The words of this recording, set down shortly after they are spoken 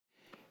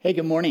Hey,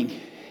 good morning.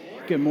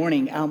 Good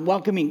morning.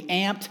 Welcoming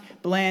Amped,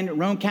 Blend,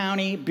 Roane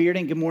County,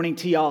 Bearden. Good morning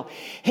to y'all.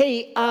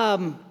 Hey,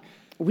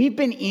 we've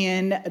been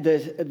in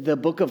the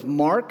book of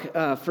Mark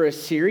for a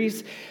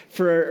series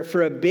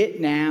for a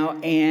bit now,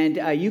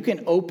 and you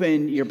can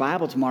open your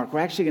Bible to Mark. We're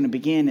actually going to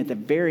begin at the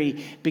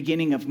very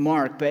beginning of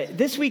Mark. But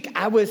this week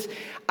I was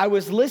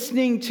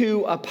listening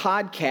to a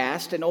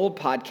podcast, an old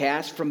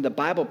podcast from the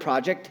Bible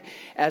Project,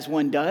 as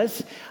one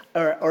does.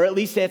 Or at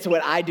least that's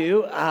what I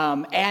do.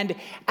 And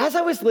as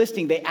I was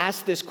listening, they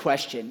asked this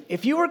question.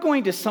 If you were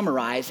going to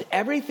summarize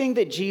everything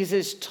that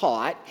Jesus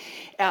taught,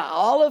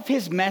 all of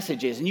his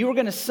messages, and you were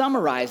going to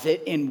summarize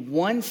it in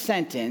one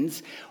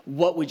sentence,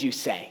 what would you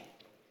say?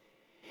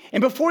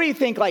 And before you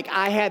think like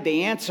I had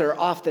the answer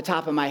off the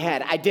top of my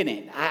head, I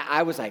didn't.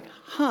 I was like,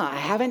 I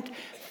haven't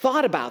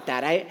thought about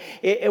that.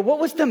 What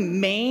was the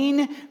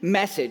main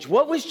message?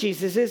 What was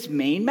Jesus's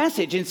main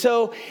message? And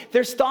so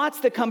there's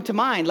thoughts that come to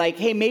mind, like,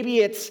 hey, maybe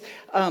it's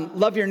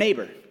love your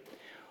neighbor,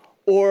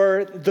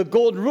 or the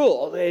golden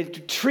rule,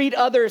 treat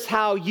others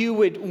how you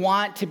would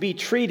want to be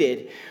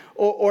treated,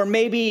 or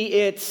maybe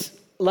it's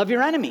love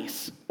your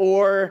enemies,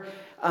 or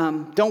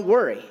don't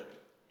worry.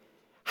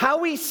 How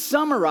we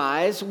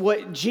summarize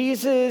what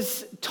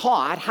Jesus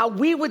taught, how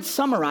we would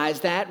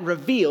summarize that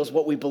reveals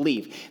what we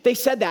believe. They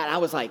said that, I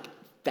was like,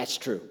 that's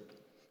true.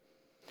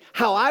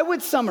 How I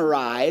would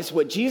summarize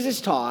what Jesus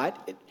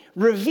taught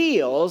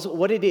reveals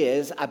what it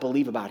is I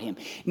believe about him.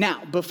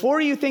 Now,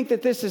 before you think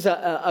that this is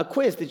a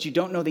quiz that you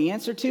don't know the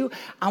answer to,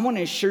 I want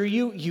to assure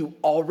you, you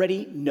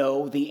already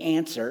know the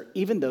answer,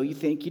 even though you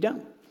think you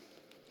don't.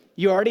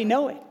 You already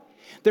know it.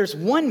 There's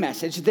one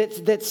message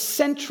that's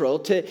central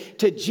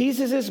to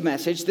Jesus'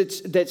 message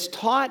that's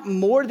taught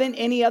more than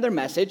any other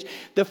message.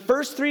 The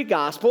first three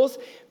Gospels,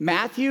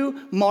 Matthew,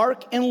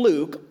 Mark, and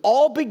Luke,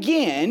 all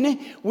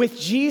begin with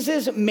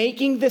Jesus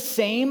making the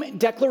same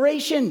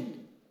declaration.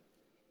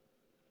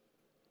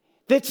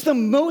 That's the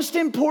most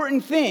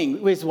important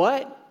thing, is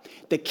what?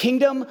 The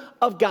kingdom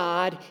of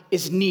God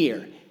is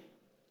near.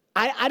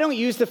 I don't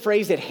use the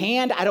phrase at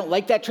hand. I don't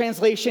like that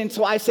translation,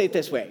 so I say it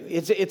this way.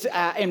 It's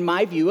in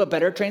my view, a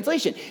better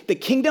translation. The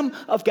kingdom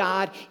of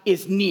God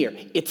is near.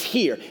 It's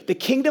here. The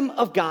kingdom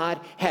of God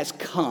has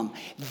come.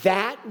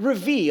 That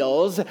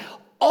reveals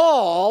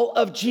all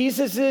of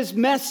Jesus's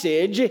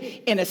message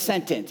in a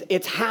sentence.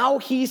 It's how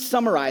he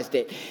summarized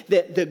it.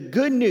 The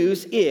good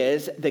news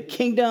is the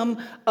kingdom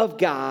of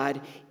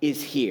God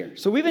is here.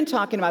 So we've been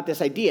talking about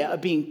this idea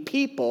of being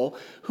people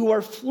who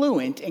are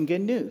fluent in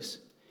good news.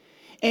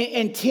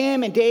 And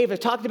Tim and Dave have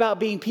talked about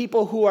being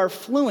people who are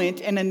fluent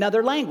in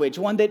another language,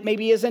 one that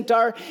maybe isn't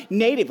our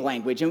native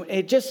language. And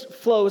it just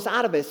flows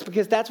out of us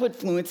because that's what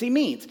fluency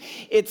means.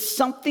 It's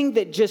something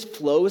that just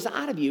flows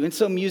out of you. And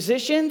so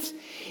musicians,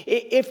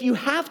 if you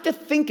have to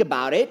think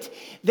about it,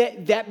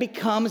 that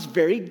becomes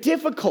very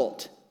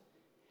difficult.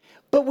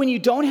 But when you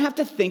don't have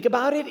to think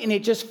about it and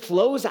it just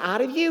flows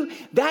out of you,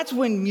 that's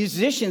when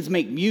musicians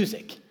make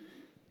music.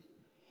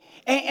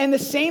 And the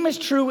same is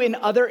true in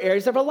other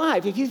areas of our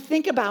life. If you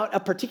think about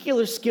a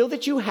particular skill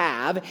that you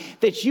have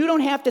that you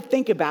don't have to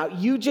think about,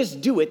 you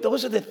just do it.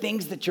 Those are the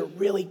things that you're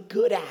really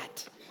good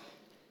at.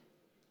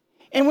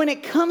 And when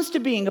it comes to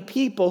being a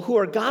people who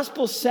are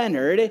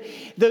gospel-centered,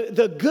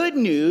 the good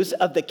news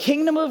of the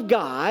kingdom of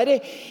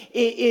God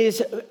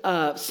is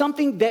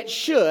something that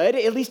should,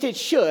 at least it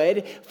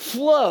should,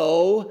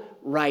 flow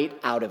right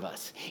out of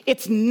us.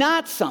 It's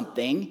not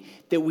something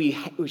that we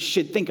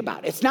should think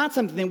about. It's not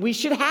something that we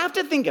should have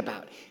to think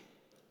about.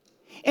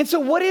 And so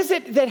what is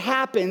it that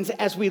happens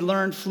as we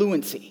learn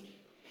fluency?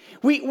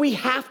 We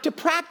have to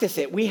practice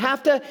it. We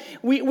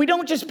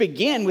don't just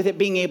begin with it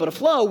being able to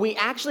flow. We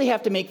actually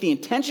have to make the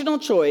intentional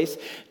choice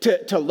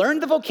to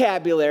learn the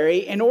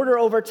vocabulary in order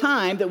over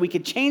time that we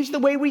could change the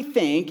way we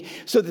think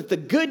so that the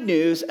good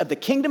news of the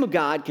kingdom of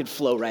God could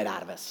flow right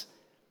out of us.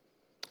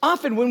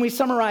 Often when we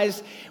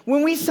summarize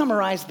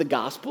the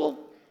gospel,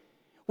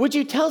 would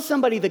you tell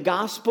somebody the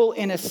gospel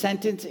in a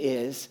sentence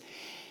is,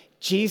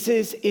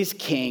 Jesus is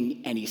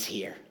king and he's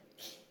here?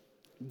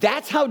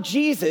 That's how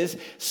Jesus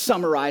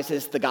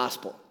summarizes the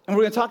gospel. And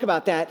we're going to talk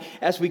about that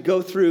as we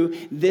go through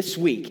this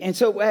week. And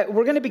so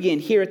we're going to begin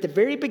here at the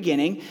very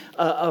beginning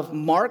of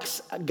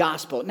Mark's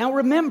gospel. Now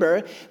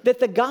remember that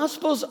the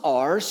gospels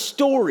are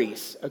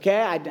stories,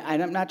 okay?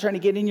 I'm not trying to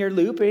get in your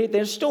loop.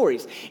 They're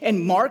stories. And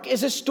Mark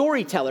is a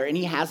storyteller, and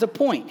he has a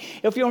point.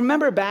 If you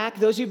remember back,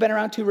 those of you who've been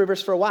around Two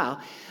Rivers for a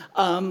while,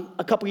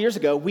 a couple years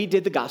ago, we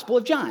did the Gospel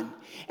of John.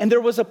 And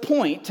there was a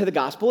point to the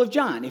Gospel of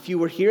John. If you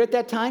were here at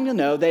that time, you'll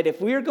know that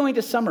if we are going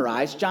to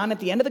summarize John at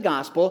the end of the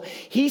Gospel,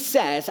 he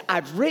says,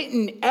 I've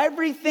written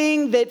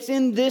everything that's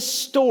in this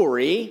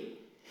story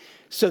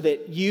so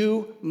that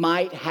you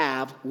might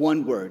have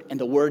one word. And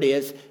the word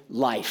is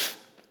life.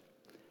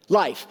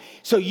 Life.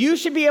 So you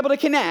should be able to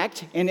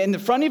connect, and in the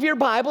front of your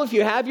Bible, if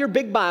you have your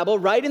big Bible,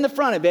 right in the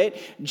front of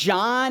it,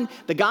 John,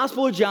 the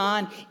Gospel of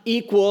John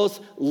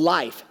equals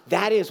life.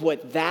 That is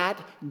what that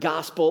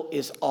gospel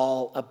is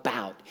all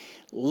about.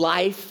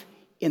 Life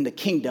in the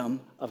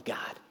kingdom of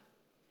God.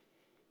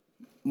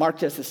 Mark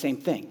does the same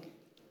thing.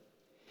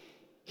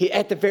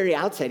 At the very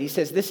outset, he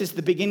says, this is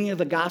the beginning of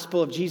the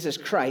gospel of Jesus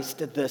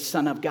Christ, the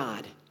Son of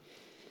God.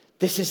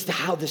 This is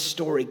how the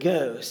story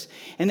goes.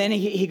 And then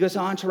he goes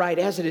on to write,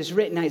 as it is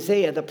written,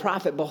 Isaiah, the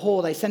prophet,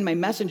 behold, I send my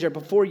messenger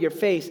before your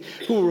face,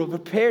 who will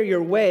prepare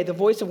your way, the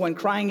voice of one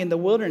crying in the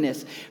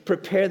wilderness,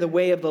 prepare the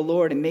way of the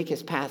Lord and make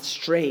his path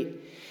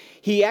straight.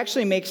 He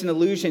actually makes an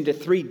allusion to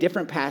 3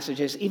 different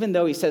passages, even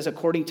though he says,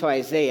 according to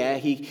Isaiah,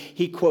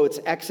 he quotes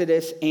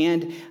Exodus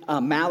and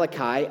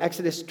Malachi,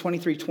 Exodus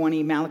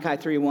 23:20, Malachi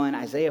 3:1,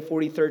 Isaiah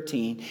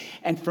 40:13.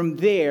 And from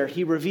there,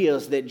 he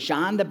reveals that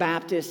John the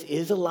Baptist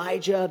is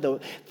Elijah,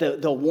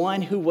 the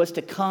one who was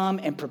to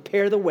come and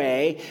prepare the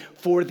way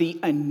for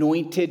the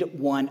anointed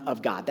one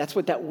of God. That's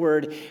what that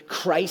word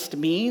Christ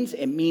means.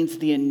 It means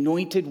the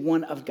anointed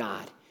one of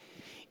God.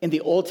 In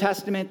the Old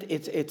Testament,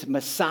 it's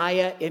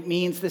Messiah. It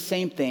means the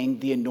same thing,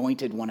 the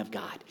anointed one of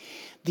God.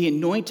 The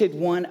anointed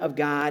one of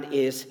God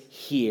is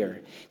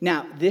here.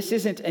 Now, this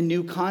isn't a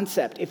new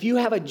concept. If you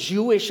have a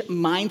Jewish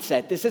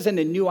mindset, this isn't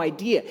a new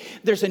idea.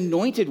 There's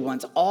anointed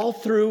ones all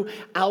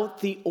throughout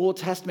the Old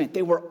Testament.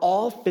 They were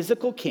all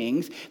physical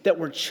kings that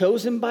were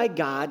chosen by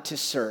God to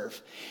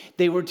serve.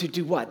 They were to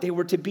do what? They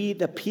were to be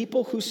the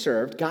people who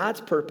served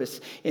God's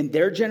purpose in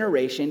their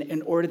generation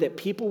in order that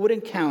people would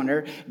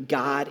encounter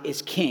God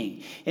as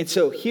king. And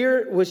so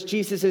here was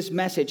Jesus'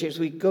 message as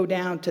we go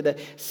down to the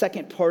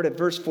second part of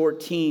verse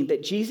 14,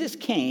 that Jesus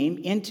came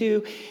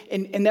into,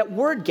 and that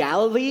word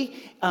Galilee,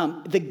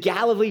 the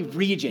Galilee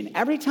region.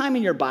 Every time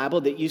in your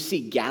Bible that you see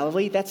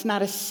Galilee, that's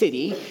not a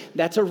city,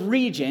 that's a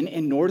region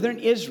in northern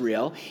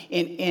Israel.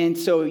 And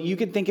so you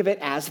can think of it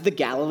as the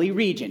Galilee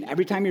region.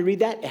 Every time you read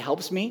that, it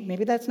helps me.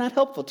 Maybe that's not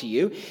helpful to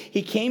you.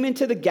 He came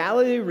into the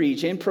Galilee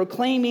region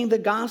proclaiming the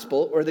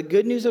gospel or the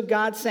good news of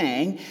God,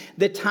 saying,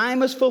 the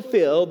time is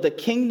fulfilled, the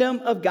kingdom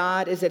of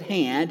God is at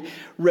hand,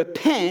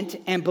 repent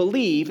and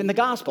believe in the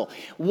gospel.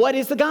 What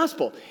is the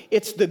gospel?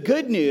 It's the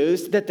good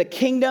news that the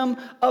kingdom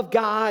of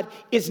God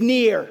is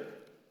near.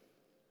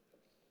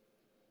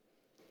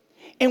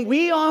 And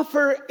we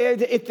offer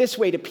it this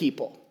way to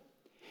people.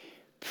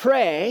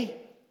 Pray,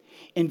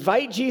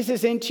 invite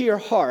Jesus into your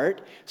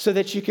heart so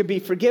that you can be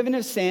forgiven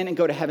of sin and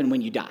go to heaven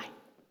when you die.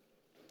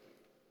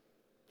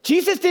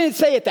 Jesus didn't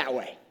say it that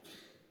way.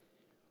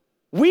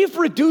 We've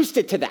reduced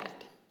it to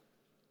that.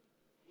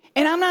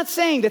 And I'm not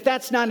saying that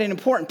that's not an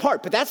important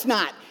part, but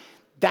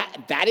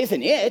that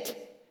isn't it.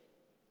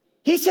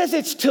 He says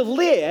it's to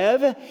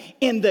live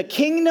in the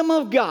kingdom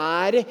of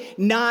God,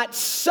 not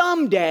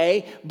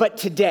someday, but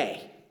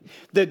today.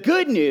 The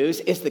good news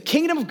is the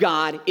kingdom of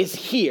God is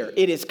here.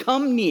 It has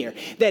come near.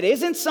 That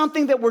isn't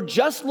something that we're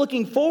just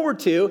looking forward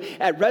to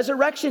at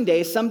Resurrection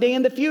Day someday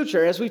in the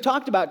future, as we've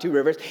talked about Two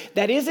Rivers.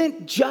 That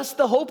isn't just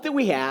the hope that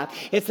we have.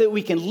 It's that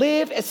we can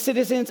live as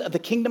citizens of the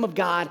kingdom of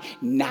God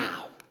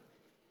now.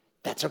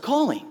 That's our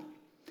calling.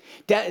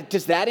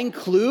 Does that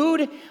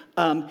include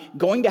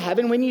going to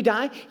heaven when you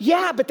die?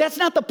 Yeah, but that's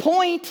not the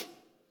point.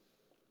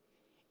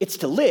 It's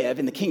to live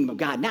in the kingdom of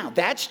God now.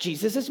 That's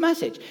Jesus'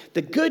 message.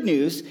 The good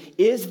news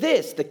is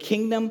this: the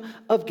kingdom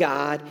of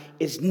God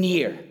is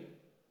near.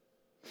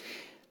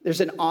 There's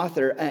an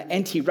author,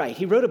 N.T. Wright.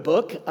 He wrote a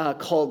book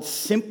called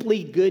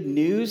Simply Good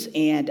News,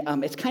 and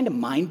it's kind of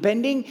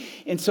mind-bending.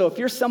 And so if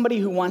you're somebody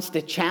who wants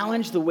to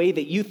challenge the way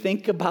that you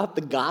think about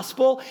the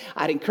gospel,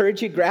 I'd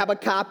encourage you to grab a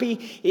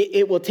copy.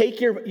 It will take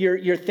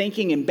your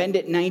thinking and bend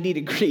it 90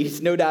 degrees,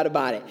 no doubt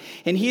about it.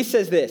 And he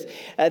says this: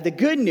 the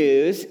good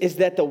news is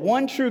that the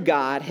one true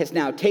God has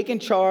now taken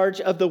charge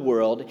of the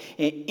world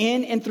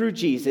in and through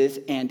Jesus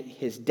and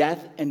his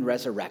death and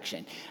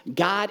resurrection.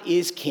 God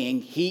is king.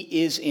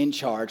 He is in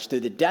charge through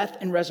the death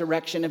and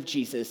resurrection of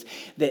Jesus,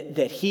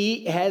 that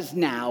he has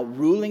now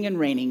ruling and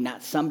reigning,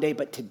 not someday,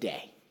 but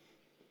today.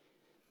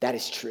 That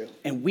is true.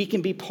 And we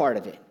can be part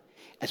of it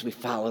as we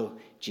follow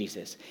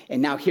Jesus.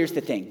 And now here's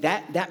the thing.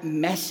 That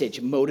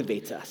message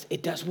motivates us.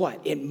 It does what?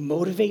 It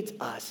motivates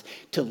us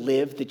to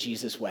live the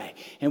Jesus way.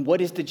 And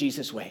what is the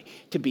Jesus way?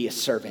 To be a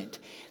servant.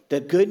 The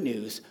good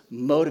news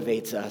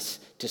motivates us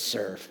to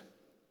serve.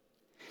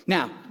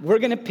 Now, we're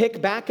going to pick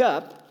back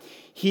up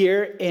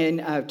here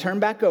turn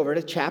back over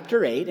to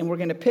chapter 8, and we're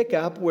going to pick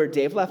up where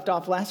Dave left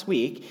off last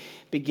week,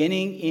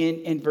 beginning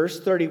in verse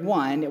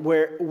 31,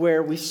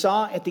 where we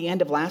saw at the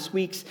end of last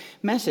week's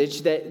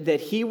message that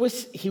he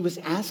was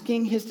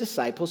asking his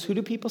disciples, who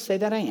do people say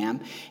that I am?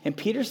 And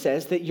Peter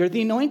says that you're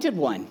the anointed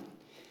one.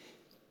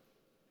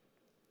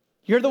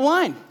 You're the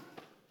one.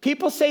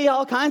 People say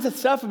all kinds of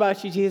stuff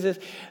about you, Jesus,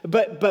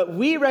 but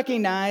we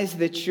recognize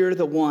that you're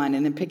the one.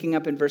 And then picking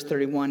up in verse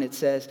 31, it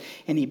says,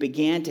 and he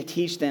began to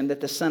teach them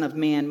that the Son of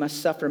Man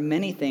must suffer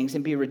many things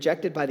and be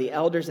rejected by the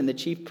elders and the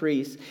chief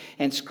priests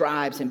and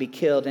scribes and be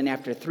killed, and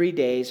after 3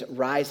 days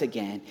rise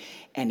again.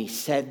 And he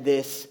said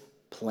this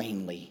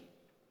plainly.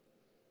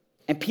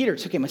 And Peter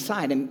took him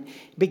aside and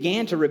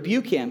began to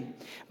rebuke him.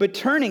 But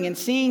turning and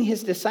seeing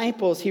his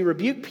disciples, he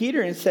rebuked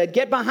Peter and said,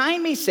 get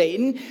behind me,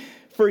 Satan.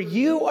 For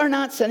you are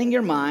not setting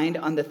your mind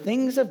on the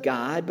things of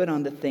God, but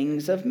on the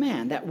things of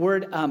man. That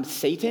word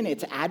Satan,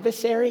 it's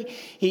adversary.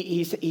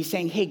 He's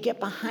saying, hey, get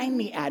behind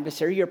me,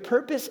 adversary. Your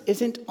purpose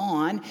isn't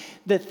on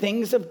the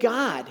things of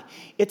God.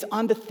 It's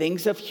on the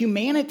things of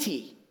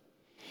humanity.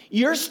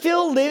 You're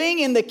still living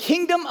in the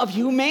kingdom of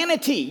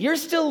humanity. You're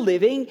still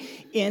living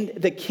in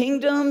the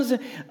kingdoms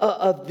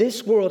of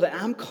this world. And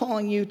I'm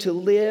calling you to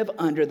live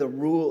under the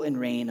rule and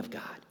reign of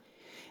God.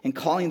 And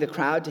calling the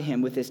crowd to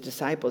him with his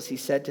disciples, he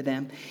said to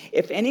them,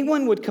 if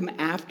anyone would come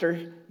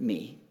after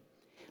me,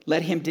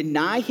 let him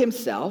deny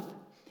himself,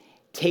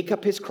 take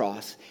up his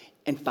cross,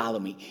 and follow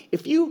me.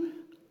 If you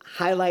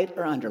highlight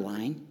or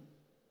underline,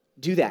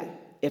 do that.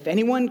 If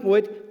anyone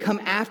would come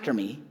after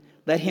me,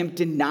 let him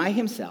deny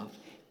himself,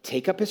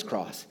 take up his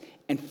cross,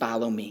 and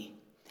follow me.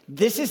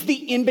 This is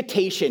the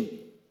invitation.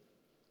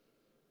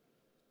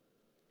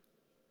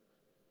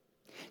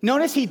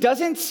 Notice he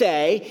doesn't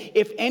say,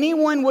 if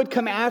anyone would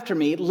come after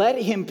me,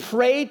 let him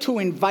pray to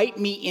invite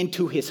me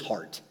into his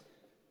heart.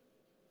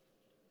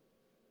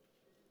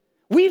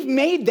 We've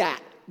made that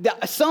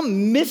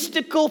some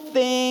mystical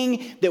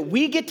thing that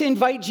we get to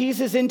invite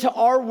Jesus into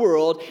our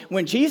world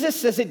when Jesus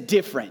says it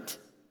different.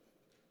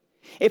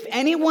 If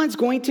anyone's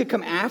going to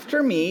come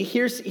after me,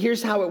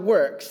 here's how it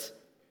works.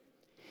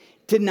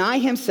 Deny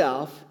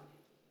himself,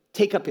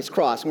 take up his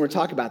cross, and we're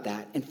talking about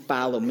that, and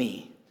follow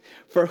me.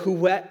 For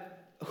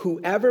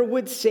whoever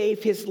would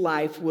save his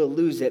life will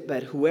lose it,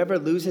 but whoever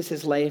loses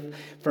his life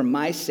for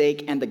my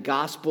sake and the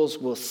gospel's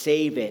will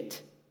save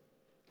it.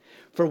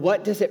 For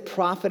what does it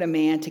profit a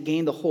man to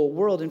gain the whole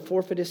world and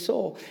forfeit his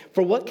soul?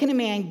 For what can a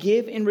man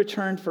give in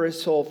return for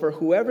his soul? For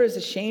whoever is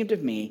ashamed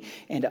of me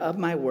and of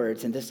my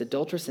words in this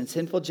adulterous and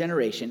sinful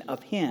generation,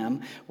 of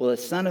him will the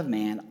Son of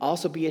Man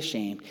also be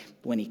ashamed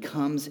when he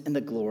comes in the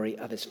glory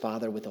of his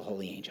Father with the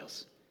holy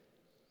angels.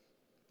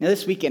 Now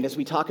this weekend, as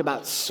we talk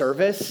about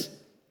service,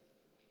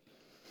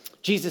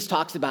 Jesus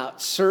talks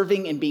about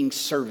serving and being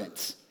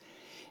servants.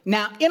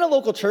 Now, in a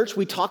local church,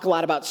 we talk a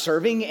lot about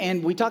serving,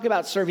 and we talk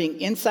about serving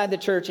inside the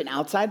church and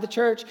outside the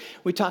church.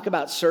 We talk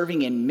about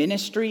serving in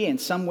ministry in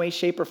some way,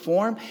 shape, or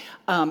form,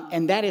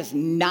 and that is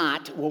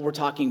not what we're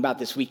talking about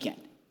this weekend.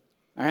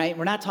 All right?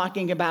 We're not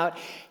talking about,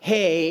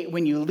 hey,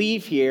 when you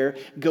leave here,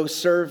 go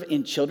serve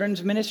in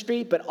children's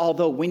ministry, but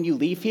although when you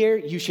leave here,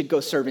 you should go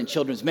serve in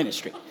children's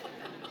ministry.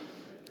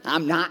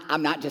 I'm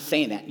not just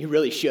saying that. You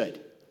really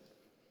should.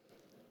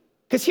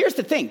 Because here's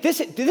the thing,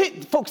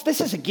 folks, this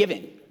is a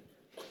given.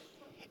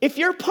 If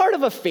you're part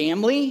of a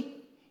family,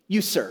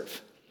 you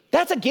serve.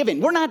 That's a given.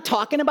 We're not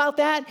talking about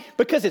that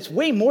because it's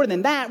way more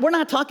than that. We're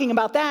not talking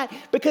about that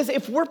because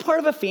if we're part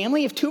of a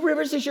family, if Two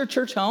Rivers is your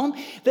church home,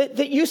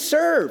 that you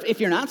serve. If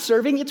you're not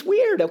serving, it's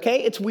weird,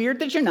 okay? It's weird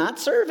that you're not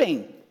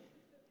serving.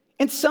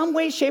 In some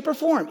way, shape, or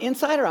form,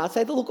 inside or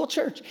outside the local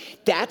church.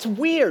 That's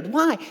weird.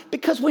 Why?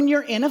 Because when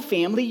you're in a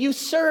family, you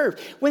serve.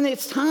 When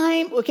it's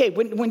time,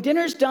 when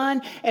dinner's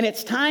done and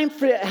it's time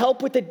for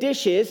help with the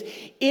dishes,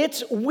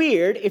 it's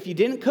weird if you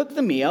didn't cook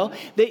the meal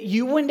that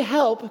you wouldn't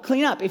help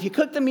clean up. If you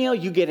cook the meal,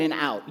 you get an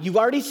out. You've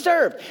already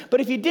served. But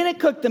if you didn't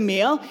cook the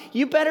meal,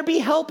 you better be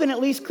helping at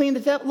least clean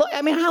the table. Look,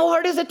 I mean, how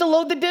hard is it to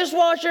load the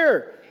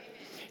dishwasher?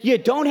 You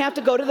don't have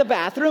to go to the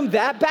bathroom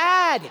that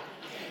bad.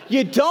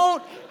 You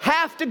don't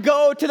have to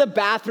go to the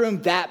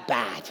bathroom that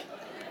bad,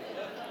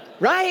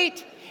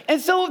 right?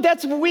 And so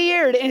that's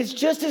weird, and it's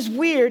just as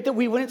weird that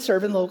we wouldn't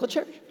serve in the local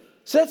church.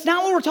 So that's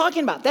not what we're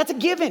talking about. That's a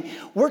given.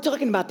 We're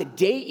talking about the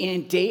day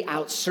in, day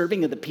out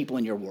serving of the people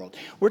in your world.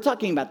 We're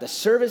talking about the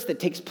service that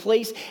takes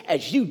place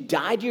as you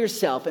die to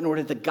yourself in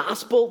order the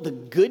gospel, the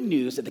good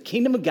news of the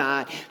kingdom of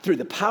God through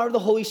the power of the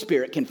Holy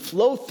Spirit can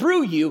flow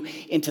through you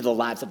into the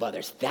lives of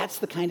others. That's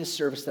the kind of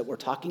service that we're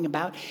talking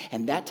about,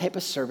 and that type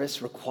of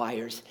service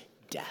requires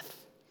death.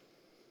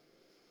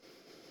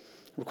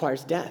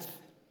 Requires death,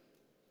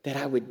 that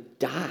I would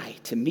die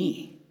to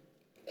me.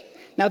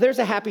 Now, there's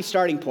a happy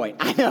starting point.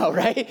 I know,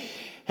 right?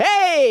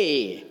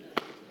 Hey,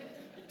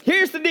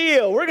 here's the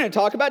deal. We're going to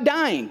talk about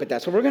dying, but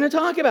that's what we're going to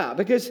talk about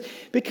because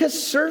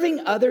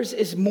serving others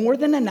is more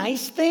than a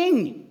nice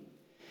thing.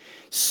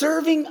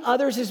 Serving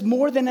others is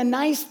more than a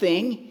nice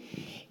thing.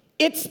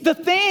 It's the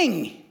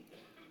thing.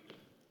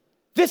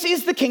 This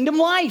is the kingdom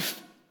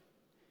life.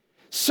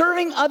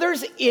 Serving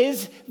others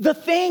is the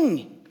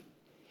thing.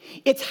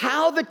 It's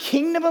how the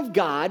kingdom of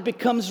God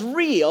becomes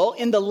real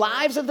in the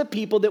lives of the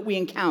people that we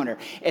encounter.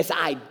 As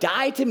I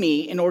die to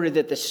me in order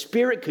that the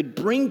Spirit could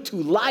bring to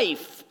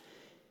life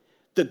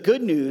the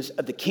good news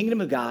of the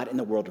kingdom of God in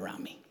the world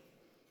around me.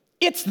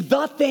 It's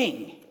the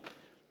thing.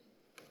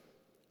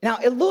 Now,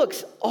 it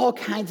looks all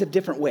kinds of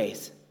different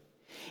ways.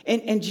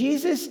 And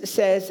Jesus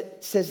says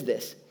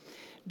this.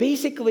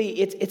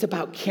 Basically, it's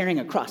about carrying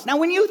a cross. Now,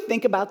 when you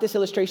think about this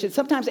illustration,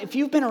 sometimes if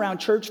you've been around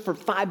church for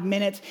 5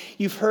 minutes,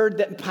 you've heard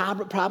that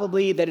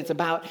probably that it's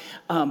about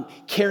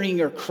carrying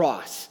your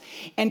cross.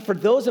 And for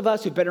those of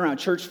us who've been around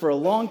church for a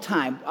long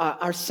time,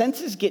 our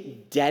senses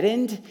get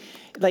deadened.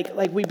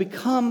 Like we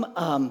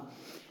become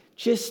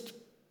just,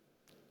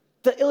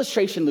 the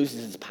illustration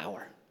loses its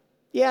power.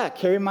 Yeah,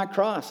 carry my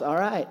cross. All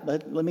right,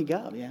 let me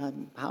go. Yeah,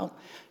 how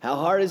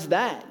hard is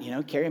that?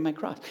 Carry my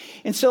cross.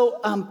 And so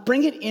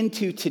bring it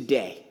into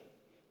today.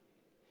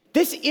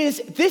 This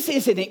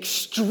is an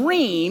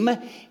extreme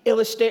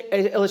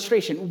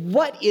illustration.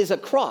 What is a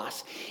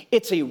cross?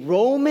 It's a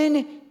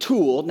Roman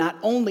tool, not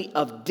only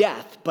of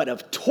death, but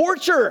of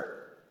torture.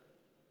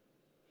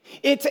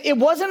 It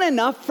wasn't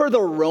enough for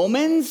the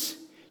Romans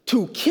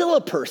to kill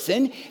a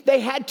person.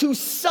 They had to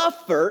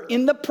suffer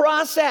in the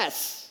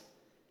process.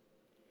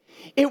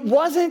 It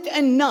wasn't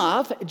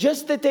enough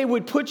just that they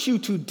would put you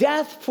to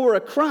death for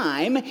a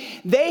crime.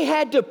 They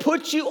had to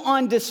put you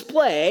on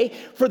display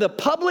for the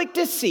public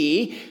to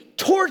see,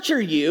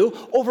 torture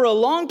you over a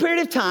long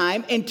period of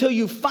time until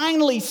you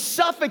finally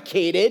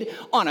suffocated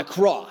on a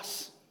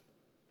cross.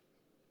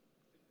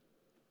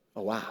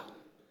 Oh, wow.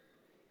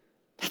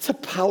 That's a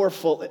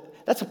powerful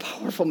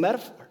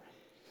metaphor.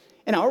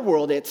 In our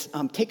world, it's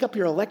take up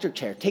your electric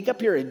chair, take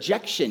up your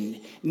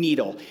ejection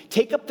needle,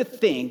 take up the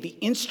thing, the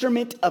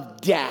instrument of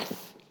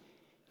death.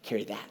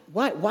 Carry that.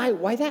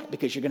 Why that?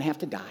 Because you're going to have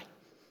to die.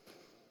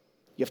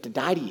 You have to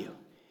die to you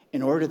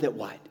in order that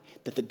what?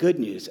 That the good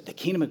news of the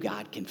kingdom of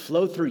God can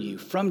flow through you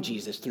from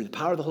Jesus through the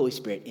power of the Holy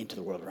Spirit into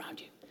the world around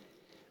you.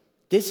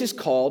 This is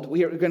called,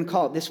 we are going to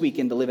call it this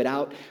weekend to live it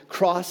out,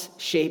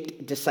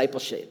 cross-shaped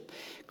discipleship.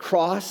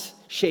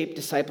 Cross-shaped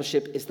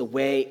discipleship is the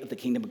way of the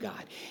kingdom of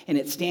God, and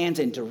it stands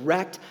in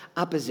direct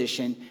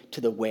opposition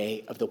to the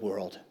way of the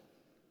world.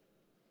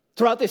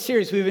 Throughout this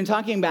series, we've been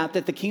talking about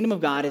that the kingdom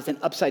of God is an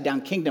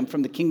upside-down kingdom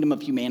from the kingdom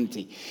of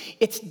humanity.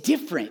 It's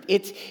different.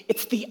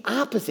 It's the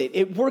opposite.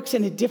 It works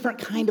in a different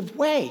kind of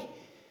way.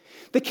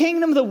 The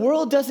kingdom of the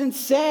world doesn't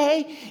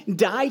say,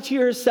 die to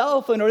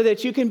yourself in order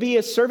that you can be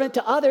a servant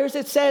to others.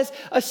 It says,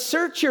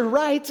 assert your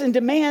rights and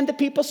demand that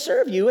people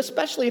serve you,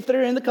 especially if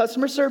they're in the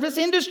customer service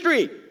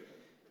industry.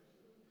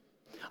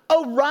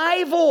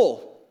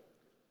 Arrival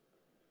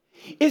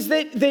is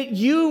that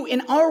you, in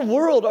our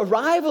world,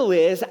 arrival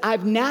is,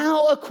 I've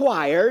now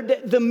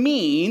acquired the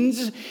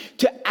means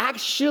to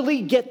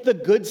actually get the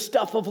good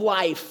stuff of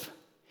life.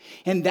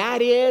 And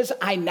that is,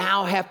 I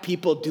now have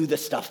people do the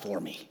stuff for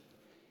me.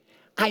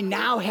 I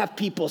now have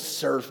people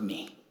serve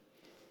me.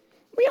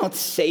 We don't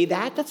say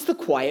that. That's the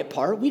quiet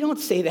part. We don't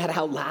say that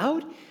out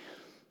loud.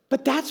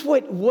 But that's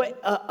what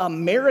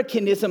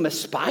Americanism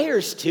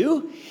aspires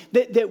to,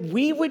 that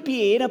we would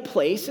be in a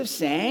place of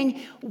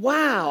saying,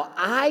 wow,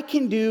 I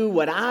can do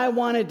what I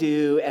want to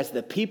do as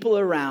the people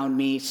around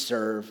me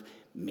serve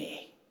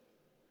me.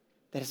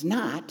 That is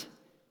not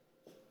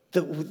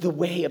the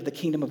way of the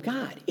kingdom of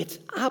God. It's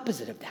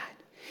opposite of that.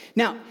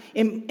 Now,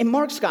 in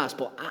Mark's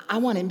gospel, I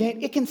want to admit,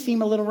 it can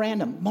seem a little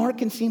random. Mark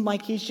can seem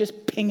like he's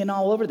just pinging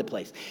all over the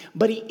place,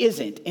 but he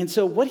isn't. And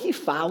so what he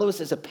follows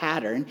is a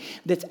pattern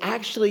that's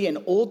actually an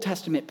Old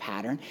Testament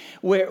pattern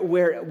where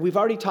we've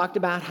already talked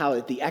about how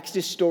the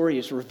Exodus story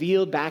is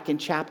revealed back in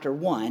chapter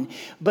 1,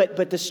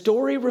 but the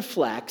story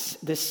reflects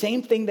the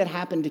same thing that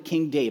happened to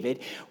King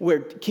David, where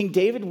King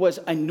David was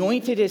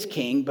anointed as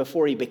king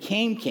before he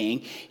became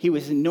king. He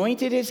was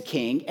anointed as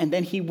king, and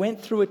then he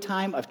went through a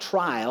time of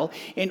trial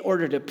in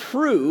order to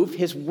prove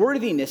his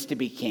worthiness to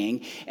be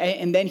king,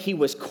 and then he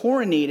was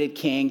coronated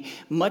king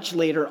much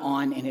later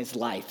on in his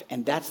life,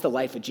 and that's the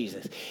life of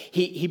Jesus.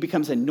 He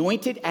becomes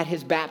anointed at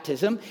his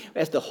baptism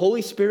as the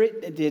Holy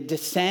Spirit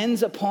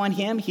descends upon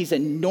him. He's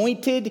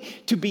anointed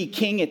to be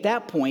king at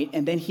that point,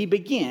 and then he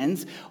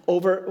begins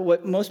over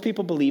what most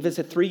people believe is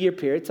a 3-year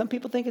period. Some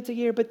people think it's a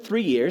year, but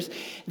 3 years,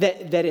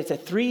 that it's a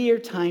 3-year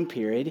time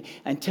period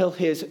until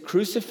his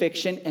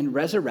crucifixion and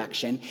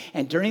resurrection,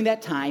 and during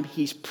that time,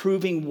 he's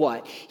proving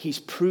what? He's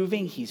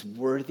proving he's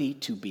worthy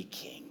to be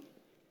king.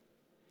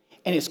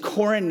 And his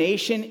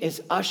coronation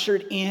is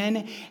ushered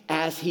in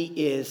as he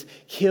is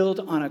killed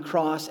on a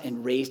cross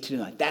and raised to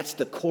new life. That's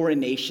the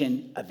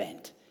coronation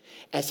event.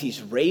 As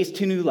he's raised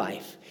to new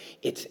life,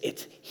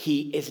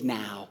 he is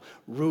now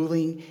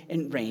ruling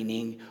and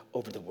reigning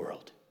over the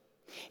world.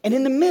 And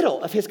in the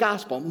middle of his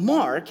gospel,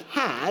 Mark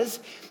has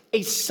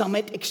a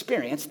summit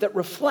experience that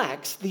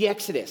reflects the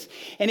Exodus.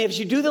 And as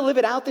you do the Live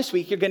It Out this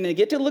week, you're going to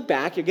get to look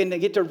back. You're going to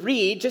get to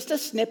read just a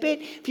snippet.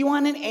 If you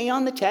want an A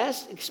on the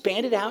test,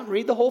 expand it out and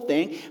read the whole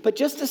thing. But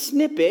just a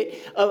snippet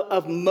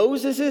of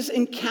Moses'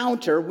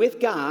 encounter with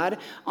God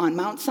on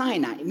Mount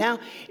Sinai. Now,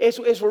 as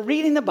we're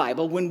reading the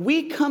Bible, when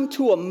we come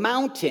to a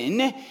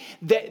mountain,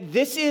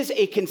 this is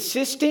a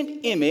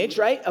consistent image,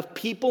 right, of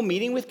people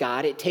meeting with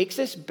God. It takes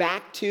us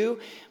back to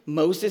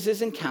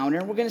Moses' encounter.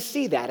 And we're going to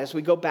see that as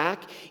we go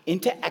back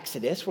into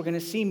Exodus. We're going to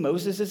see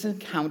Moses'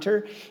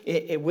 encounter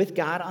with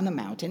God on the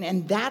mountain.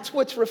 And that's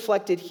what's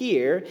reflected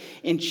here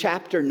in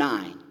chapter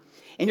 9.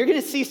 And you're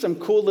going to see some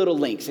cool little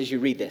links as you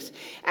read this.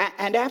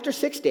 And after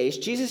 6 days,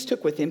 Jesus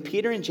took with him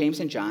Peter and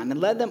James and John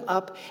and led them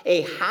up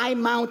a high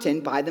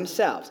mountain by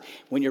themselves.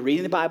 When you're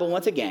reading the Bible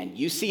once again,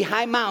 you see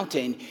high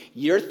mountain,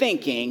 you're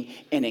thinking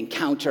an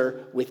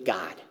encounter with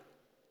God.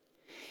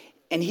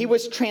 And he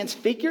was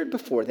transfigured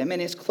before them,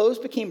 and his clothes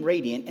became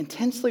radiant,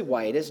 intensely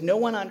white, as no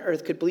one on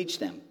earth could bleach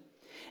them.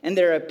 And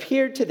there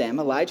appeared to them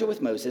Elijah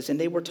with Moses, and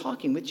they were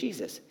talking with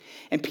Jesus.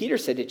 And Peter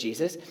said to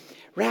Jesus,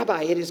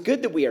 Rabbi, it is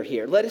good that we are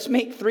here. Let us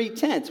make 3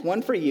 tents,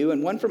 one for you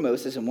and one for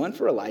Moses and one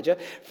for Elijah.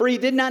 For he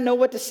did not know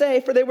what to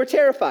say, for they were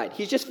terrified.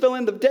 He's just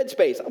filling the dead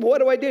space. What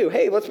do I do?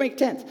 Hey, let's make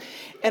tents.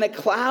 And a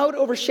cloud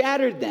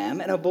overshadowed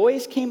them, and a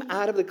voice came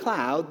out of the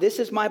cloud. This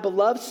is my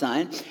beloved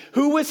son.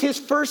 Who was his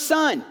first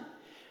son?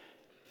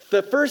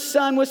 The first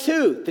son was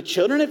who? The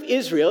children of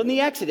Israel in the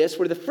Exodus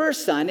were the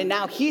first son, and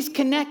now he's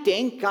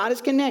connecting, God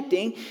is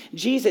connecting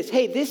Jesus.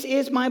 Hey, this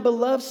is my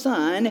beloved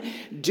son.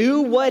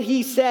 Do what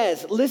he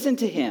says. Listen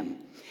to him.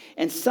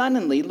 And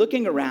suddenly,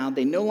 looking around,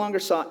 they no longer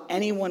saw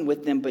anyone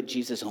with them but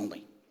Jesus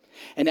only.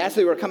 And as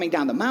they were coming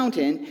down the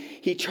mountain,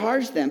 he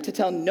charged them to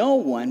tell no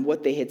one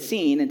what they had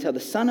seen until the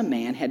Son of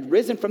Man had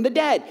risen from the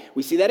dead.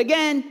 We see that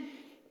again.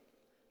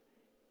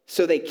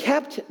 So they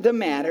kept the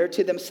matter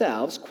to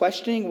themselves,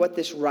 questioning what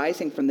this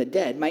rising from the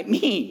dead might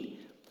mean.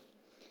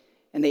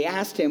 And they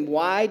asked him,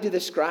 why do the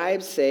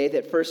scribes say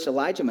that first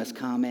Elijah must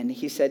come? And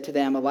he said to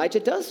them,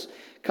 Elijah does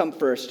come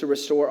first to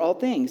restore all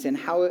things. And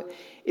how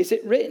is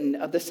it written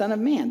of the Son of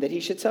Man that he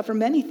should suffer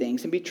many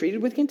things and be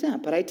treated with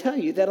contempt? But I tell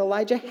you that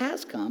Elijah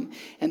has come,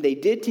 and they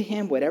did to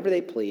him whatever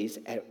they pleased,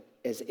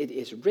 as it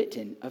is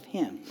written of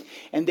him.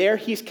 And there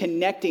he's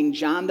connecting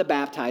John the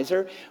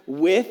Baptizer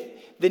with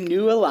the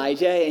new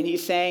Elijah, and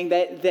he's saying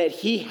that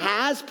he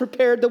has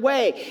prepared the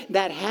way.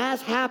 That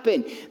has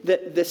happened.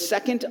 The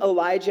second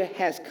Elijah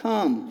has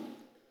come.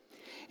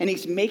 And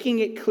he's making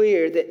it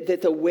clear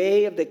that the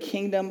way of the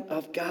kingdom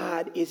of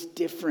God is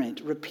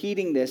different,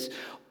 repeating this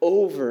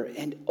over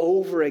and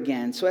over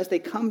again. So as they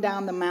come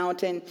down the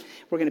mountain,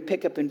 we're going to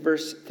pick up in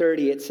verse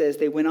 30. It says,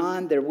 they went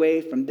on their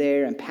way from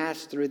there and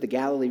passed through the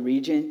Galilee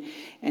region,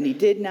 and he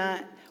did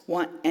not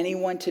want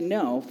anyone to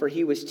know, for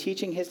he was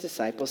teaching his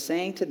disciples,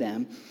 saying to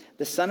them,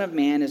 the Son of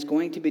Man is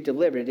going to be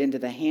delivered into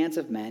the hands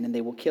of men, and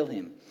they will kill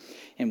him.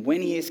 And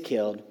when he is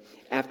killed,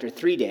 after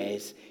 3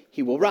 days,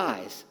 he will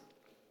rise.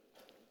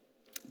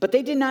 But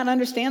they did not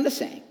understand the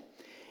saying,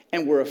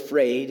 and were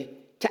afraid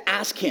to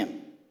ask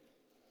him.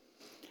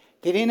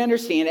 They didn't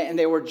understand it, and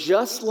they were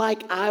just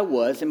like I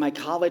was in my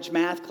college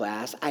math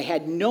class. I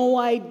had no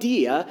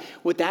idea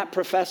what that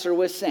professor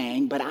was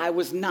saying, but I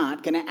was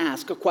not going to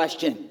ask a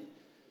question.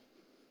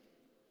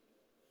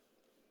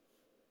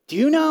 Do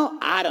you know?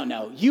 I don't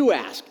know. You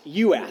ask.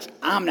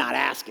 I'm not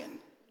asking.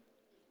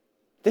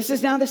 This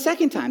is now the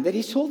second time that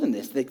he's told them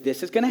this.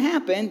 This is going to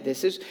happen.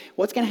 This is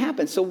what's going to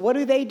happen. So what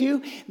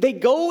do? They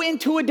go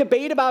into a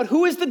debate about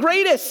who is the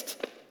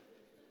greatest.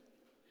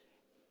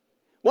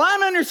 Well, I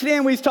don't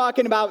understand what he's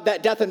talking about,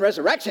 that death and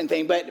resurrection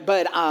thing, but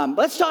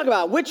let's talk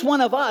about which one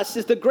of us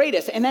is the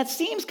greatest. And that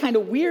seems kind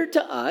of weird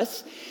to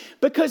us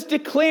because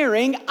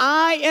declaring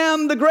I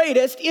am the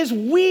greatest is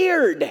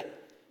weird.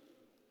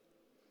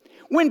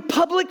 When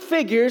public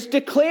figures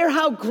declare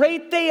how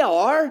great they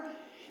are,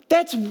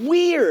 that's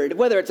weird.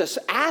 Whether it's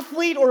an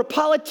athlete or a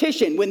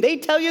politician, when they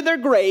tell you they're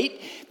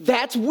great,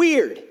 that's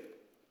weird.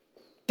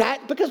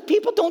 Because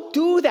people don't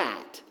do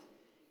that.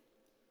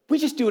 We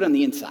just do it on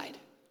the inside.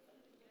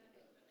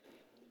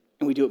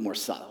 And we do it more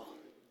subtle.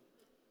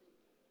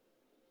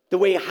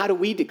 How do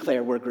we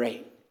declare we're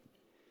great?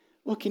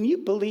 Well, can you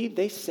believe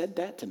they said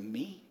that to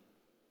me?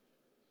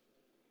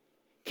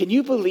 Can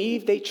you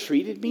believe they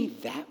treated me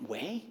that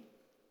way?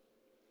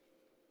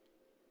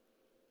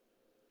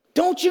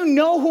 Don't you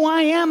know who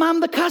I am? I'm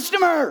the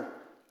customer.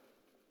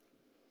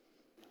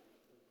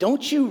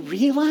 Don't you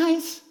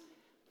realize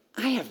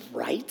I have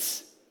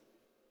rights?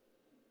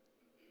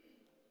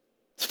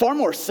 It's far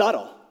more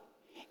subtle,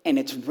 and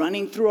it's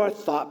running through our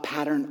thought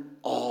pattern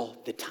all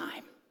the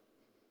time.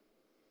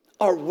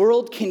 Our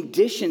world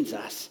conditions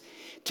us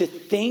to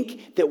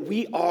think that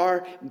we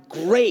are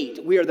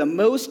great. We are the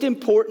most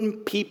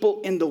important people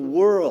in the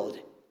world.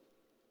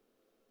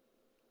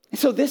 And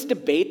so this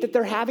debate that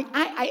they're having,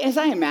 as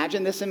I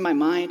imagine this in my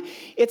mind,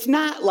 it's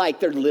not like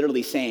they're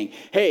literally saying,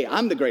 hey,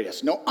 I'm the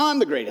greatest. No, I'm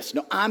the greatest.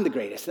 No, I'm the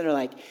greatest. And they're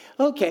like,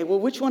 okay, well,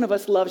 which one of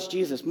us loves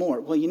Jesus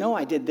more? Well,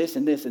 I did this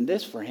and this and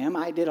this for him.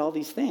 I did all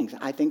these things.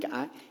 I think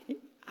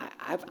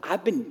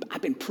I've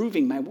been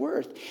proving my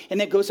worth.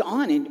 And it goes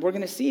on, and we're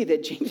going to see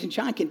that James and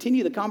John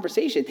continue the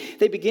conversation.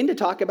 They begin to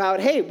talk about,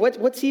 hey,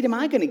 what seat am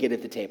I going to get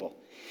at the table?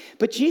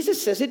 But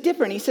Jesus says it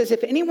different. He says,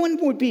 if anyone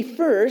would be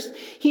first,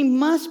 he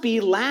must be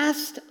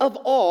last of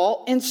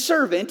all and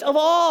servant of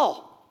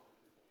all.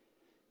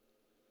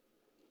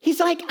 He's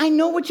like, I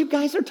know what you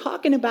guys are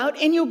talking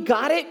about, and you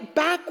got it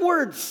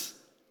backwards.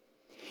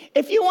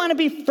 If you want to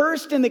be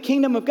first in the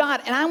kingdom of God,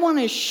 and I want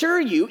to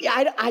assure you,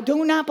 I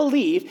do not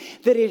believe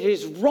that it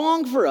is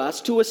wrong for us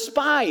to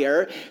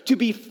aspire to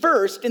be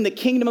first in the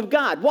kingdom of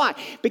God. Why?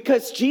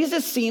 Because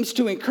Jesus seems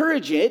to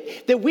encourage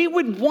it that we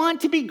would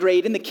want to be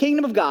great in the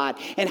kingdom of God.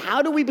 And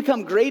how do we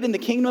become great in the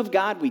kingdom of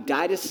God? We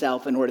die to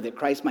self in order that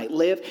Christ might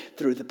live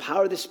through the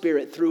power of the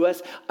Spirit through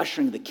us,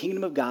 ushering the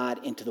kingdom of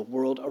God into the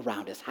world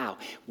around us. How?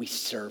 We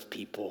serve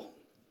people.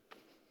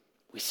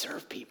 We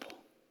serve people.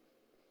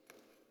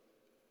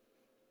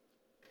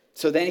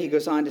 So then he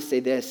goes on to say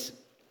this.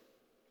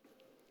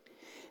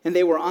 And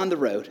they were on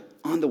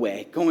the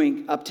way,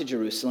 going up to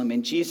Jerusalem,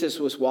 and Jesus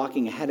was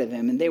walking ahead of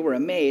them, and they were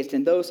amazed.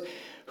 And those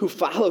who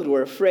followed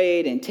were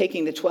afraid, and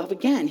taking the 12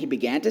 again, he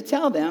began to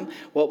tell them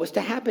what was to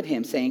happen to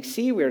him, saying,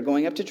 "See, we are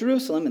going up to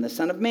Jerusalem, and the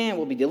Son of Man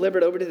will be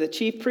delivered over to the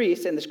chief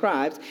priests and the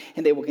scribes,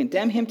 and they will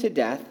condemn him to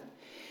death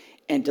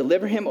and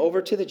deliver him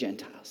over to the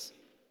Gentiles.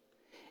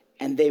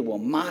 And they will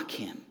mock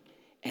him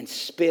and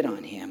spit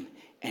on him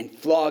and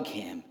flog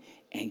him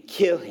and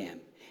kill him.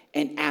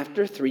 And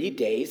after 3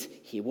 days,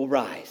 he will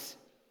rise."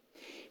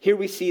 Here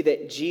we see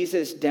that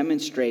Jesus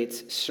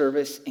demonstrates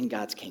service in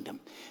God's kingdom.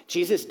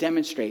 Jesus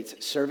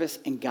demonstrates service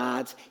in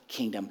God's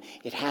kingdom.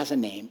 It has a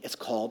name. It's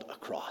called a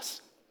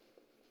cross.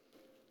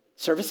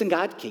 Service in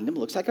God's kingdom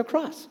looks like a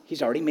cross.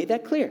 He's already made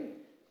that clear.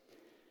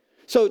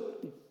 So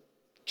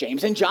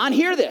James and John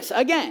hear this.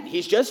 Again,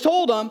 he's just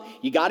told them,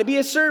 you got to be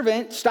a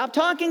servant. Stop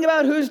talking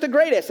about who's the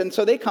greatest. And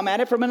so they come at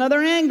it from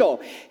another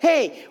angle.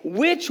 Hey,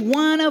 which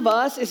one of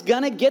us is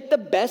going to get the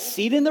best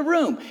seat in the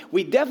room?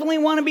 We definitely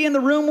want to be in the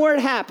room where it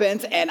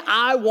happens, and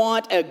I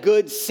want a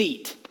good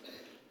seat.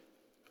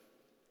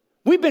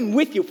 We've been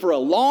with you for a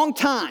long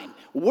time.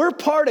 We're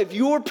part of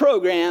your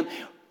program.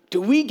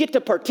 Do we get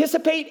to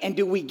participate, and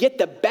do we get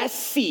the best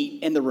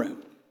seat in the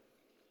room?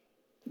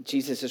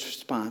 Jesus'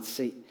 response,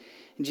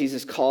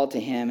 Jesus called to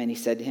him and he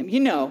said to him, "You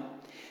know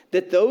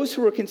that those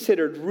who were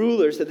considered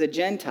rulers of the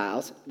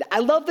Gentiles," I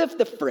love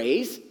the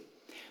phrase,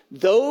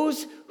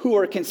 those who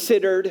are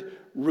considered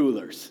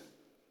rulers.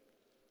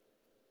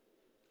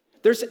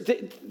 There's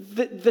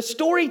the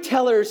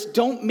storytellers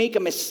don't make a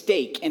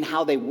mistake in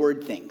how they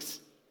word things.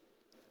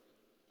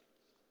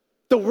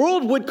 The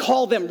world would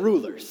call them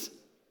rulers.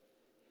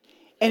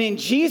 And in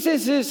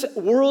Jesus'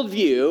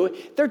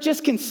 worldview, they're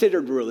just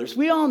considered rulers.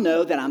 We all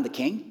know that I'm the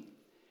king.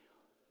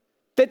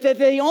 That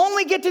they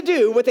only get to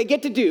do what they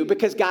get to do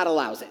because God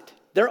allows it.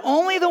 They're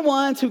only the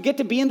ones who get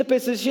to be in the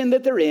position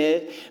that they're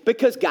in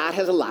because God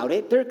has allowed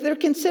it. They're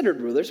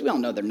considered rulers. We all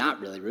know they're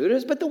not really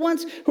rulers, but the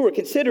ones who are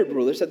considered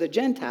rulers of the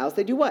Gentiles,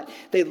 they do what?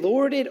 They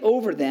lord it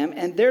over them,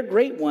 and their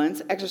great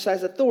ones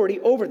exercise authority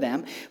over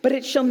them. But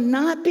it shall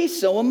not be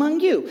so among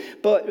you.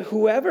 But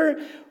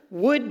whoever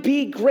would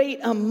be great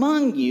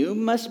among you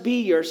must be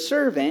your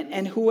servant,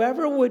 and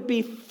whoever would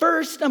be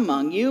first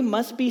among you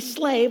must be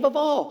slave of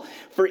all.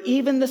 For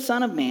even the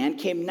Son of Man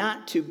came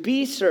not to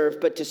be served,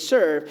 but to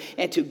serve,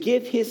 and to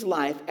give his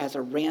life as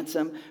a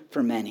ransom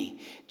for many.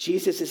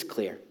 Jesus is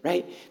clear,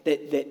 right?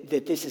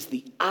 That this is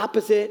the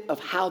opposite of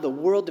how the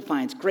world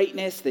defines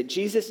greatness, that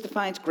Jesus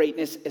defines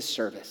greatness as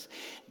service.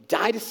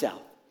 Die to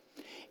self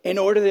in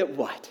order that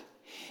what?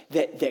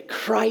 That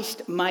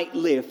Christ might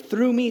live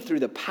through me,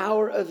 through the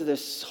power of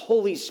the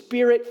Holy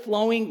Spirit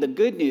flowing the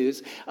good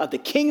news of the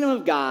kingdom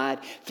of God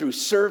through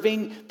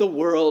serving the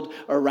world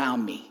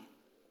around me.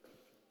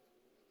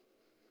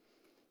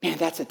 Man,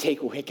 that's a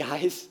takeaway,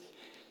 guys.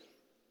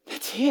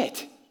 That's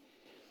it.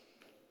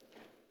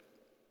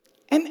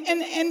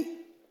 And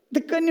the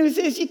good news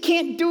is you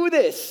can't do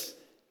this.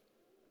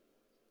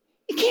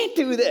 You can't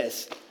do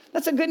this.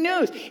 That's the good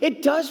news.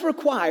 It does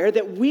require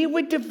that we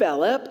would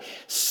develop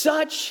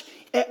such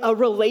a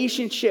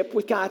relationship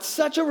with God,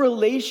 such a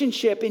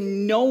relationship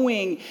in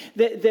knowing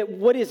that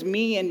what is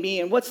me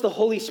and what's the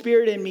Holy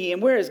Spirit in me and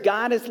where is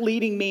God is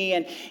leading me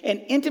and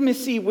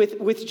intimacy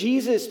with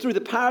Jesus through the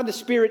power of the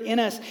Spirit in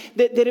us,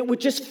 that it would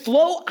just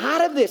flow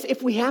out of this.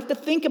 If we have to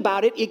think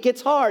about it, it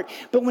gets hard.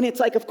 But when it's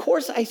like, of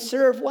course I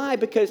serve. Why?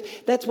 Because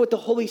that's what the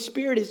Holy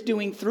Spirit is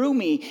doing through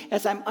me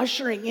as I'm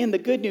ushering in the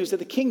good news of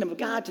the kingdom of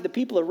God to the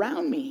people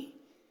around me.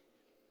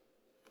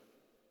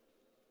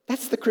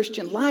 That's the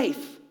Christian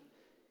life.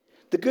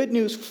 The good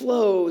news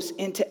flows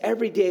into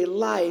everyday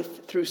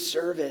life through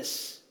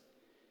service.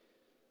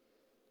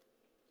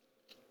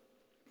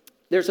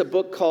 There's a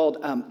book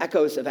called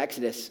Echoes of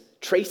Exodus,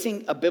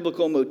 Tracing a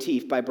Biblical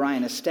Motif by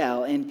Brian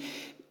Estelle. And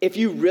if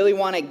you really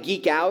want to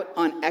geek out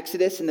on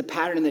Exodus and the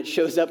pattern that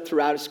shows up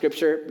throughout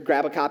Scripture,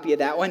 grab a copy of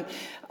that one.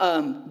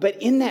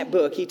 But in that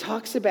book, he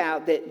talks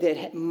about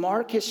that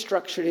Mark has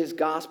structured his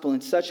gospel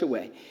in such a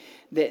way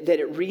that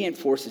it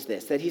reinforces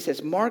this, that he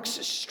says Mark's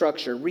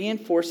structure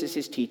reinforces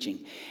his teaching.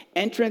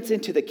 Entrance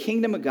into the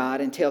kingdom of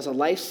God entails a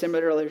life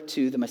similar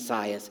to the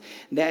Messiah's.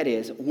 That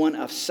is, one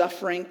of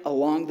suffering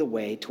along the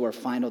way to our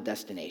final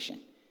destination.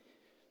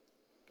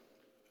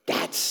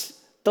 That's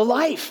the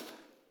life.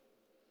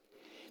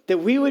 That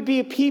we would be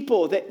a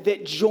people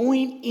that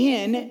join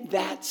in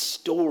that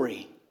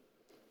story.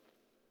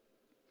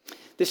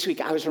 This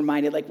week I was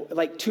reminded,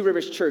 like Two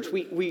Rivers Church,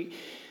 we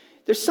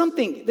there's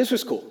something, this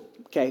was cool.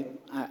 Okay,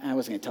 I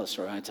wasn't going to tell a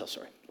story. I'm going to tell a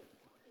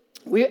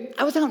story.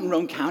 I was out in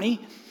Roane County,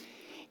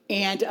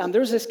 and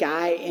there was this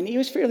guy, and he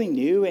was fairly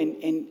new,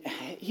 and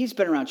he's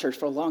been around church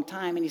for a long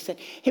time, and he said,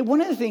 hey, one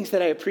of the things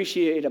that I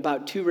appreciate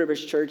about Two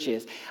Rivers Church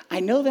is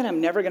I know that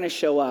I'm never going to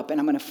show up, and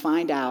I'm going to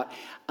find out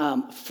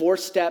 4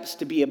 steps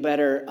to be a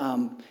better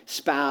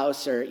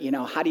spouse, or,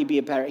 how do you be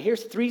a better,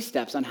 here's 3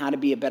 steps on how to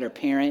be a better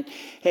parent.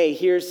 Hey,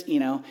 here's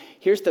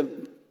the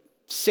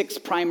 6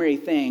 primary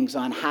things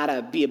on how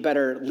to be a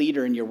better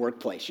leader in your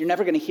workplace. You're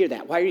never going to hear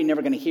that. Why are you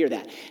never going to hear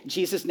that?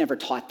 Jesus never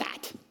taught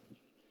that.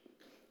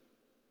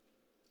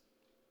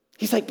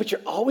 He's like, but you're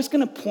always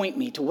going to point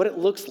me to what it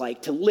looks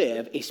like to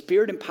live a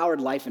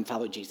spirit-empowered life and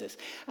follow Jesus.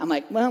 I'm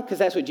like, well, because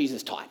that's what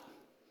Jesus taught.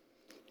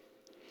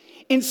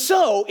 And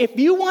so if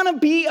you want to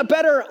be a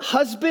better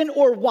husband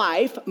or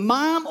wife,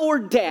 mom or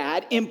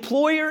dad,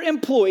 employer,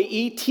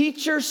 employee,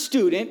 teacher,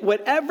 student,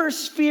 whatever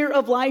sphere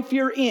of life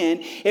you're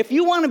in, if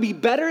you want to be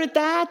better at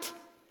that,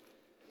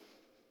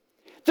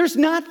 there's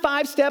not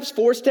 5 steps,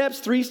 4 steps,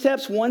 3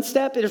 steps, 1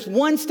 step. There's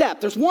one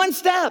step. There's one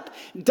step.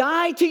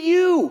 Die to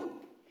you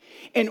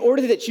in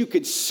order that you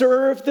could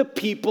serve the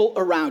people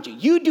around you.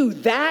 You do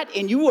that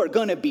and you are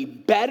going to be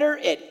better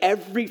at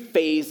every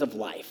phase of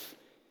life.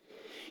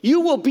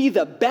 You will be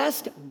the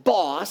best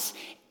boss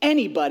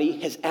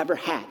anybody has ever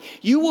had.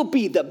 You will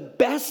be the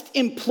best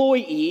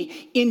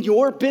employee in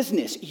your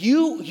business.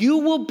 You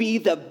will be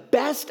the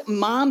best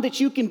mom that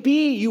you can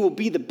be. You will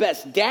be the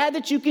best dad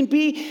that you can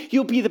be.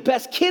 You'll be the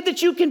best kid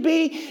that you can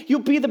be. You'll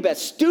be the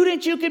best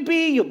student you could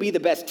be. You'll be the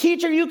best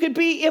teacher you could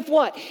be. If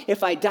what?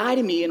 If I die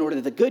to me in order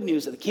that the good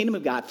news of the kingdom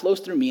of God flows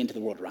through me into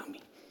the world around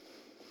me.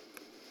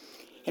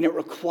 And it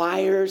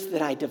requires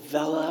that I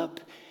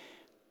develop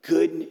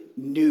good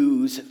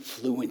news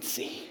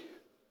fluency.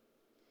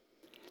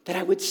 That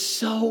I would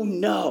so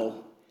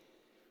know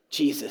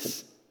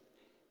Jesus,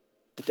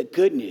 that the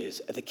good news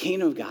of the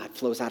kingdom of God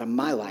flows out of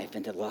my life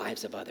into the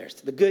lives of others.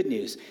 The good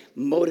news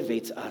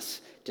motivates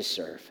us to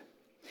serve.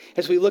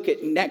 As we look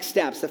at next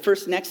steps, the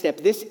first next step,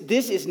 this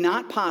is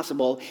not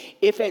possible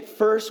if at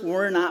first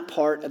we're not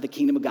part of the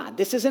kingdom of God.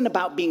 This isn't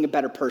about being a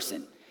better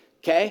person.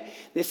 Okay?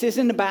 This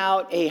isn't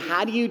about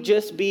how do you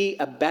just be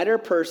a better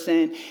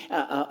person,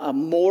 a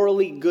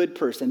morally good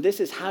person. This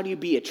is how do you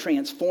be a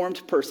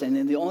transformed person.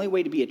 And the only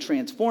way to be a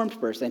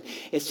transformed person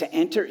is to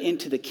enter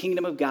into the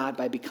kingdom of God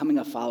by becoming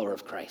a follower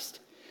of Christ.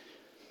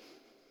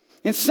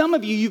 And some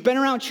of you, you've been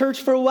around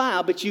church for a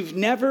while, but you've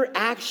never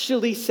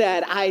actually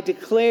said, I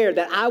declare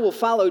that I will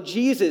follow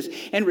Jesus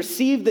and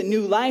receive the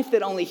new life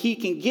that only he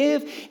can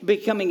give,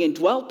 becoming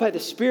indwelt by the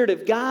Spirit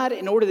of God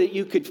in order that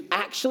you could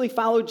actually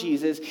follow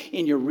Jesus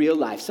in your real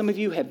life. Some of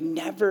you have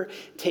never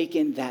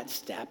taken that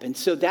step. And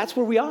so that's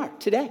where we are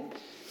today.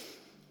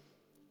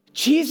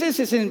 Jesus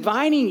is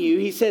inviting you.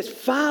 He says,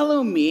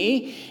 follow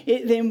me.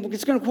 Then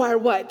it's going to require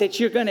what?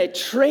 That you're going to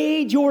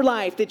trade your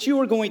life, that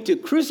you are going to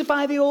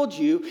crucify the old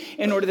you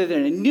in order that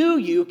a new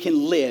you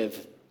can live.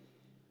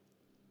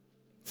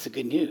 It's the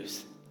good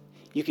news.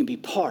 You can be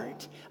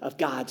part of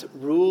God's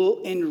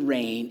rule and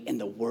reign in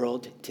the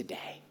world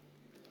today.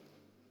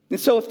 And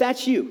so if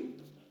that's you,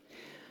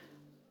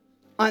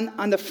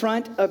 on the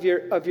front of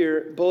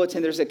your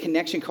bulletin, there's a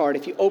connection card.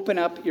 If you open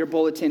up your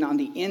bulletin on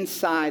the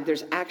inside,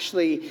 there's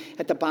actually,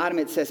 at the bottom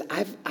it says,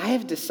 I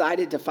have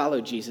decided to follow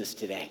Jesus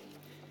today.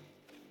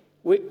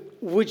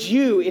 Would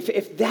you,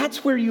 if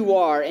that's where you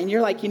are and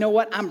you're like, you know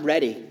what, I'm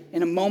ready.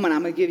 In a moment,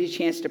 I'm going to give you a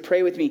chance to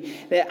pray with me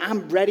that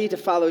I'm ready to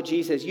follow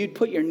Jesus. You'd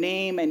put your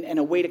name and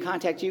a way to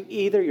contact you,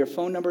 either your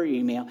phone number or your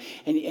email,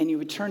 and you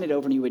would turn it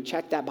over and you would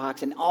check that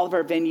box. In all of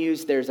our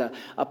venues, there's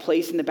a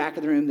place in the back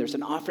of the room. There's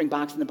an offering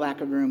box in the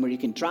back of the room where you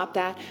can drop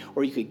that,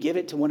 or you could give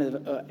it to one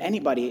of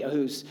anybody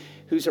who's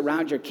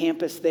around your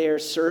campus there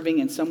serving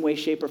in some way,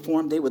 shape, or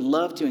form. They would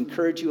love to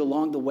encourage you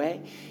along the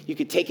way. You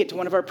could take it to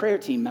one of our prayer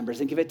team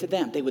members and give it to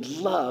them. They would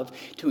love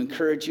to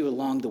encourage you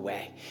along the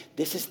way.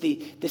 This is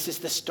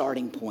the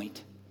starting point.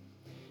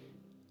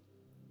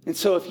 And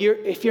so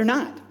if you're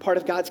not part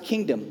of God's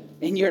kingdom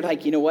and you're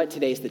like, you know what,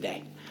 today's the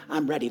day.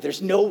 I'm ready.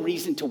 There's no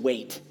reason to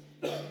wait.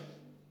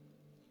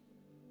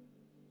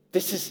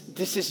 This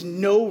is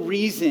no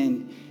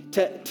reason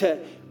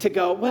to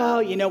go,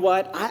 well, you know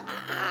what,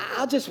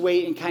 I'll just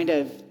wait and kind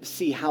of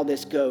see how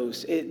this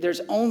goes.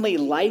 There's only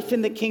life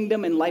in the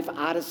kingdom and life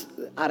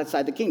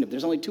outside the kingdom.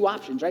 There's only 2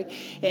 options, right?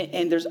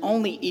 And there's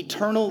only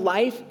eternal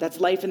life, that's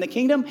life in the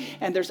kingdom,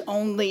 and there's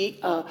only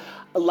a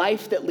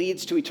life that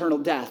leads to eternal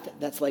death,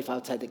 that's life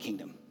outside the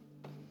kingdom.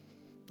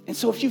 And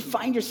so if you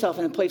find yourself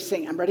in a place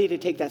saying, I'm ready to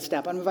take that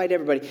step, I invite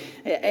everybody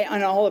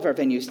on all of our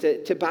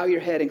venues to bow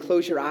your head and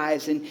close your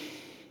eyes. And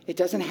it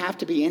doesn't have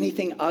to be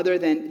anything other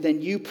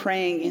than you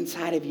praying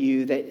inside of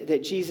you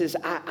that Jesus,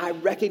 I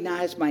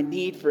recognize my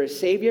need for a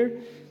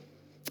Savior.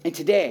 And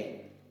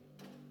today,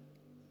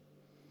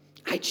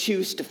 I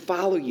choose to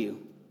follow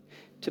you,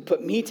 to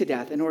put me to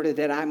death in order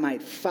that I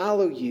might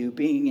follow you,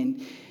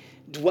 being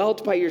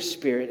dwelt by your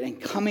Spirit and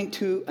coming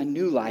to a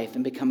new life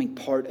and becoming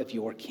part of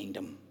your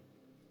kingdom.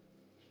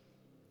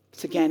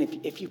 So again,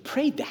 if you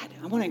prayed that,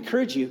 I want to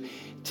encourage you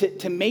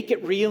to make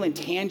it real and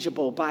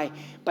tangible by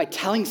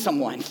telling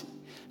someone.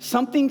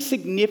 Something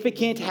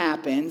significant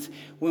happens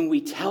when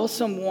we tell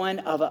someone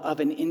of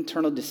an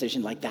internal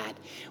decision like that,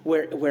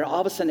 where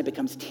all of a sudden it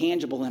becomes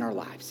tangible in our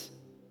lives.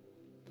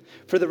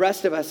 For the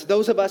rest of us,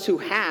 those of us who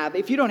have,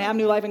 if you don't have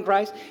new life in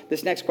Christ,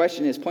 this next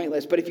question is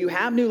pointless. But if you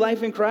have new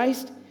life in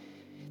Christ,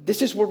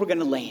 this is where we're going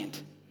to land.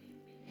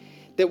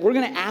 That we're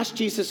going to ask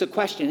Jesus a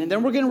question, and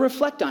then we're going to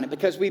reflect on it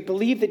because we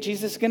believe that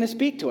Jesus is going to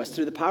speak to us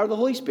through the power of the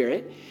Holy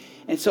Spirit.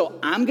 And so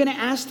I'm going to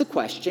ask the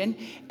question,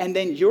 and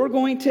then you're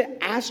going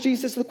to ask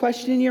Jesus the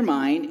question in your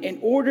mind in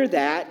order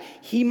that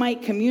he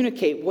might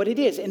communicate what it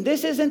is. And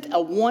this isn't a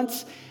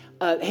once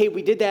hey,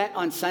 we did that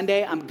on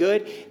Sunday, I'm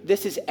good.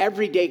 This is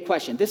everyday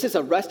question. This is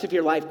a rest of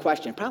your life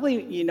question.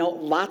 Probably,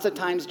 lots of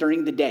times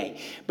during the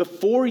day.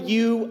 Before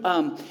you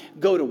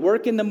go to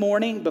work in the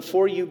morning,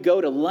 before you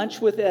go to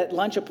lunch with that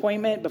lunch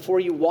appointment,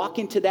 before you walk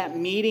into that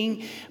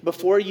meeting,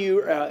 before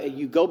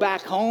you go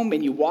back home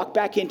and you walk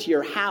back into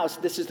your house,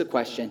 this is the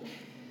question.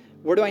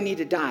 Where do I need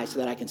to die so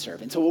that I can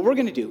serve? And so what we're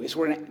going to do is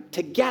we're going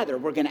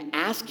to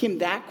ask him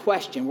that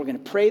question. We're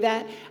going to pray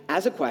that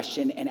as a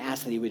question and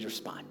ask that he would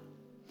respond.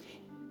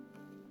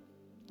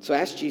 So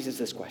ask Jesus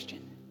this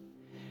question.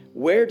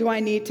 Where do I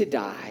need to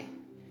die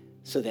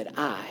so that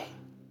I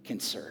can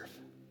serve?